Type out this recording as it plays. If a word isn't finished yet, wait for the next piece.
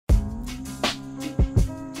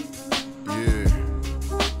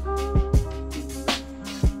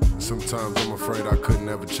Sometimes I'm afraid I could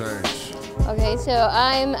never change. Okay, so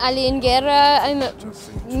I'm Alynn Guerra. I'm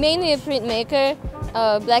mainly a printmaker,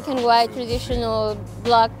 black and white traditional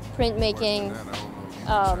block printmaking.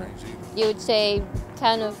 You would say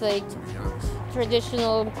kind of like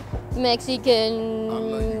traditional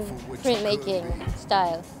Mexican printmaking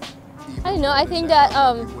style. I don't know, I think that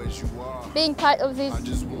being part of this,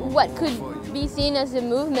 what could be seen as a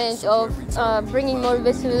movement of bringing more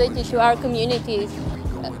visibility to our communities,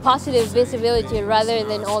 positive visibility rather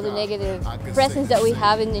than all the negative presence that we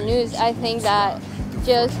have in the news. I think that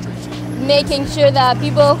just making sure that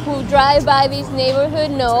people who drive by this neighborhood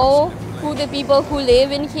know who the people who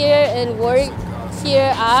live in here and work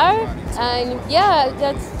here are, and yeah,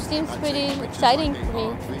 that seems pretty exciting for me.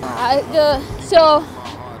 So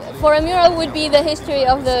for a mural would be the history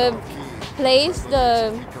of the place,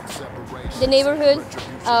 the neighborhood.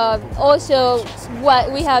 Also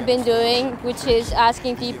what we have been doing, which is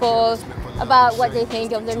asking people about what they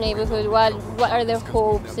think of their neighborhood, what are their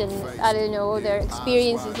hopes and, I don't know, their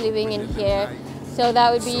experiences living in here. So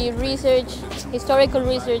that would be research, historical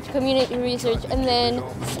research, community research, and then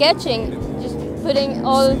sketching, just putting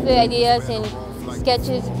all of the ideas in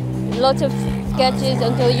sketches, lots of sketches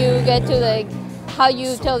until you get to like how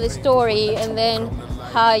you tell the story and then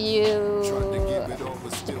how you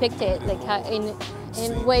depict it, like how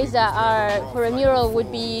in ways that are, for a mural would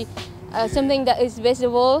be something that is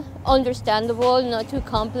visible, understandable, not too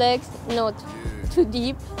complex, not too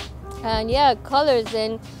deep, and yeah, colors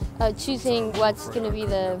and choosing what's going to be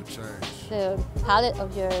the palette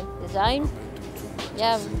of your design,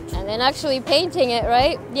 yeah, and then actually painting it,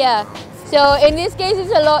 right? Yeah. So in this case,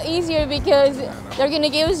 it's a lot easier because they're going to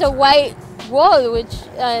give us a white wall, which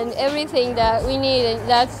and everything that we need, and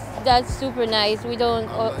that's super nice. We don't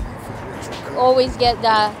always get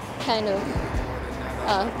that kind of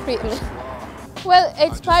treatment. Well,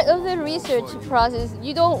 it's part of the research process.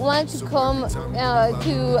 You don't want to come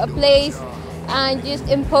to a place and just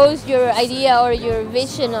impose your idea or your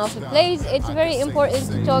vision of the place. It's very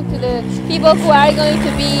important to talk to the people who are going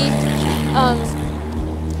to be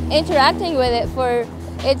interacting with it.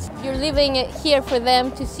 You're living it here for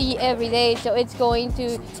them to see every day, so it's going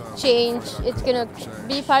to change. It's going to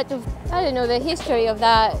be part of, I don't know, the history of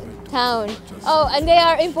that town. Oh, and they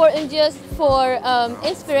are important just for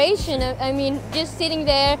inspiration. I mean, just sitting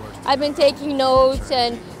there, I've been taking notes,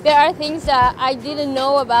 and there are things that I didn't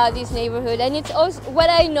know about this neighborhood, and it's also what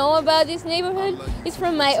I know about this neighborhood is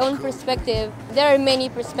from my own perspective. There are many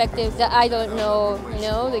perspectives that I don't know, you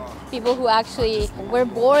know, like people who actually were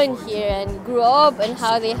born here and grew up and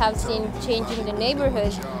how they have seen changing the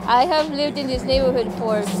neighborhood. I have lived in this neighborhood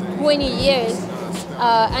for 20 years.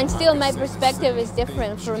 And still my perspective is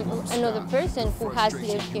different from another person who has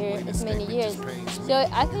lived here as many years. So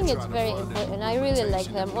I think it's very important. I really like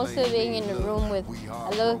them. Also being in a room with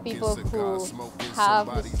a lot of people who have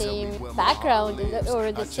the same background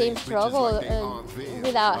or the same struggle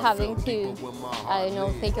without having to, I don't know,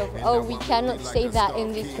 think of, oh, we cannot say that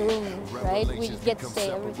in this room, right? We get to say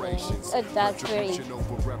everything. That's very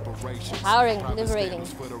empowering, liberating.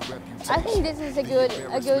 I think this is a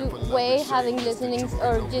good way, having listenings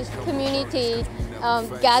or just community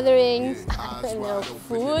gatherings, I don't know,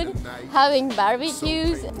 food, having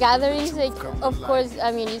barbecues, gatherings, like, of course,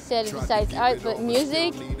 I mean, you said besides art, but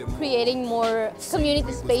music, creating more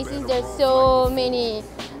community spaces. There's so many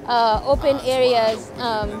open areas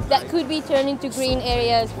that could be turned into green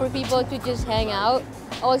areas for people to just hang out.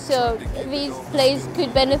 Also, this place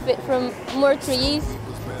could benefit from more trees.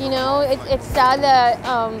 You know, it's sad that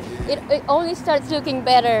it only starts looking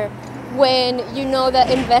better when you know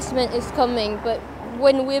that investment is coming, but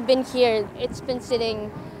when we've been here, it's been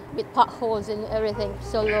sitting with potholes and everything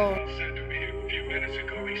so long. Said to me a few minutes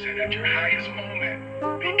ago, he said, at your highest moment,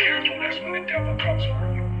 be careful, that's when the devil comes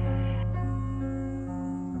for you.